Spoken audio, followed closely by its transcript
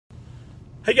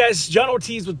Hey guys, John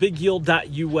Ortiz with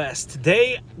BigYield.us.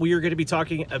 Today we are going to be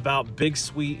talking about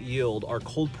BigSweetYield, our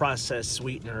cold process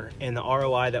sweetener, and the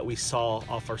ROI that we saw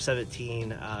off our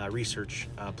 17 research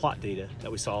plot data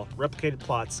that we saw, replicated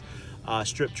plots,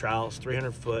 strip trials,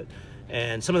 300 foot,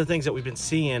 and some of the things that we've been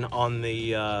seeing on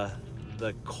the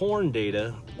corn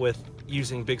data with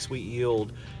using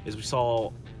BigSweetYield is we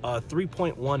saw a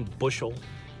 3.1 bushel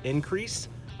increase.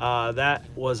 That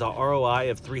was a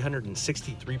ROI of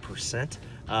 363%.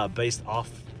 Based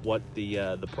off what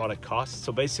the product costs.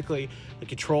 So basically the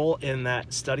control in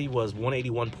that study was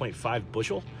 181.5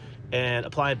 bushel, and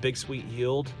applying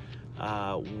BigSweetYield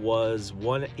was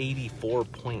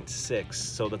 184.6.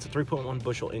 So that's a 3.1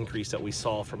 bushel increase that we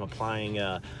saw from applying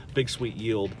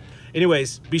BigSweetYield.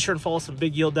 Anyways, be sure to follow us on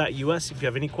BigYield.us. If you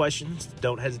have any questions,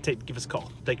 don't hesitate to give us a call.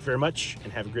 Thank you very much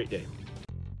and have a great day.